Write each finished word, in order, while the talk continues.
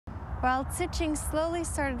While Tzu Ching slowly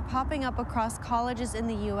started popping up across colleges in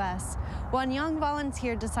the US, one young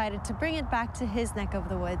volunteer decided to bring it back to his neck of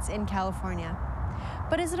the woods in California.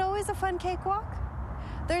 But is it always a fun cakewalk?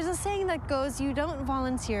 There's a saying that goes, you don't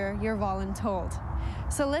volunteer, you're voluntold.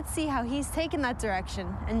 So let's see how he's taken that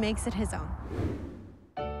direction and makes it his own.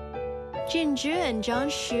 Jin Zhu and John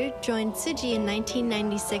Xu joined Tzu Chi in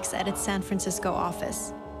 1996 at its San Francisco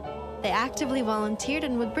office. They actively volunteered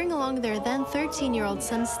and would bring along their then 13-year-old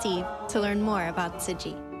son Steve to learn more about Tzu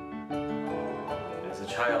Chi. As a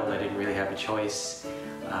child, I didn't really have a choice.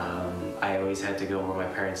 I always had to go where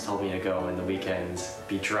my parents told me to go on the weekends,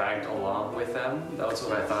 be dragged along with them. That was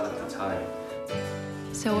what I thought at the time.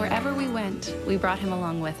 So wherever we went, we brought him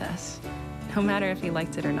along with us, no matter if he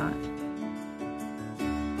liked it or not.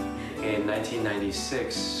 In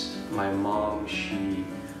 1996, my mom, she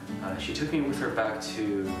took me with her back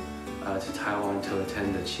to Taiwan to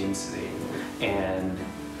attend the Qinzi, and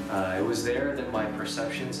it was there that my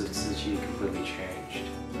perceptions of Tzu Chi completely changed.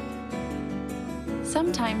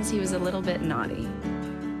 Sometimes he was a little bit naughty.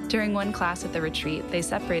 During one class at the retreat, they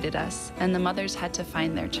separated us, and the mothers had to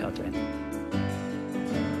find their children.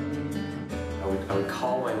 I would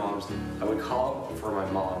call I would call for my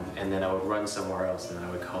mom, and then I would run somewhere else, and then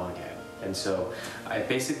I would call again. And so I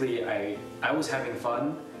was having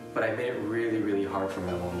fun, but I made it really, really hard for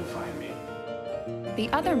my mom to find me. The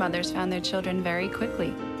other mothers found their children very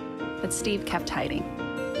quickly, but Steve kept hiding.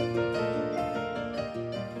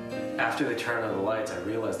 After they turned on the lights, I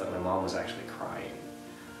realized that my mom was actually crying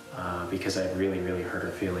because I really, really hurt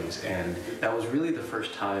her feelings. And that was really the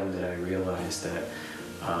first time that I realized that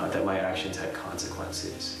my actions had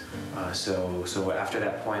consequences. So after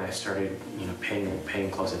that point, I started,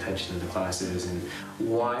 paying close attention to the classes and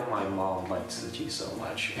why my mom liked Tzu Chi so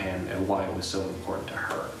much and why it was so important to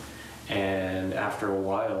her. And after a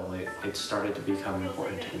while, it started to become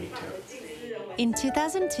important to me too. In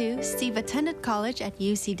 2002, Steve attended college at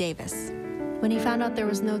UC Davis. When he found out there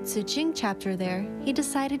was no Tzu Ching chapter there, he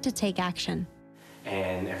decided to take action.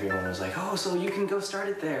 And everyone was like, oh, so you can go start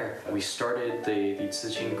it there. We started the Tzu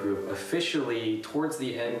Ching group officially towards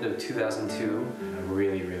the end of 2002. I'm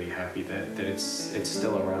really, really happy that it's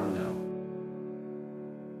still around now.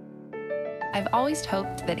 I've always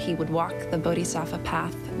hoped that he would walk the Bodhisattva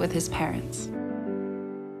path with his parents.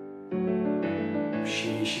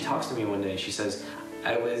 She talks to me one day, she says,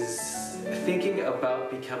 I was thinking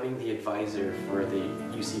about becoming the advisor for the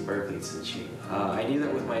UC Berkeley Tzu Chi. I knew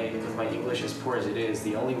that with my English as poor as it is,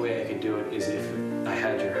 the only way I could do it is if I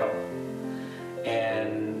had your help.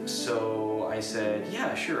 And so I said,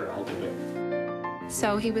 yeah, sure, I'll do it.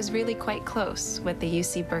 So he was really quite close with the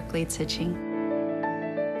UC Berkeley Tzu Chi.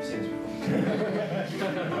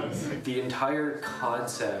 The entire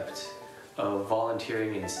concept of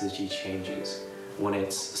volunteering in Tzu Chi changes when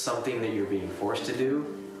it's something that you're being forced to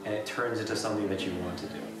do and it turns into something that you want to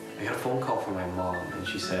do. I got a phone call from my mom and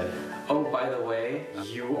she said, oh, by the way,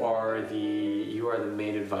 you are the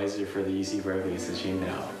main advisor for the UC Berkeley Tzu Chi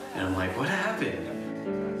now. And I'm like, what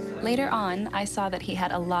happened? Later on, I saw that he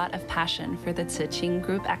had a lot of passion for the Tzu Ching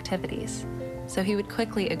group activities, so he would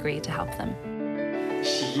quickly agree to help them.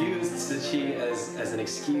 She used Tzu Chi as an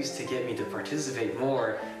excuse to get me to participate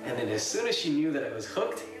more, and then as soon as she knew that I was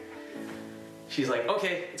hooked, she's like,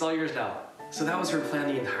 okay, it's all yours now. So that was her plan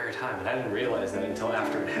the entire time, and I didn't realize that until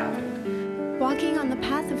after it happened. Walking on the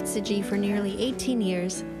path of Tzu Chi for nearly 18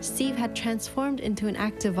 years, Steve had transformed into an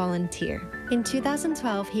active volunteer. In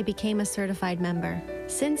 2012, he became a certified member.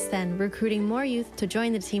 Since then, recruiting more youth to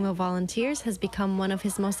join the team of volunteers has become one of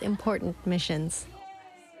his most important missions.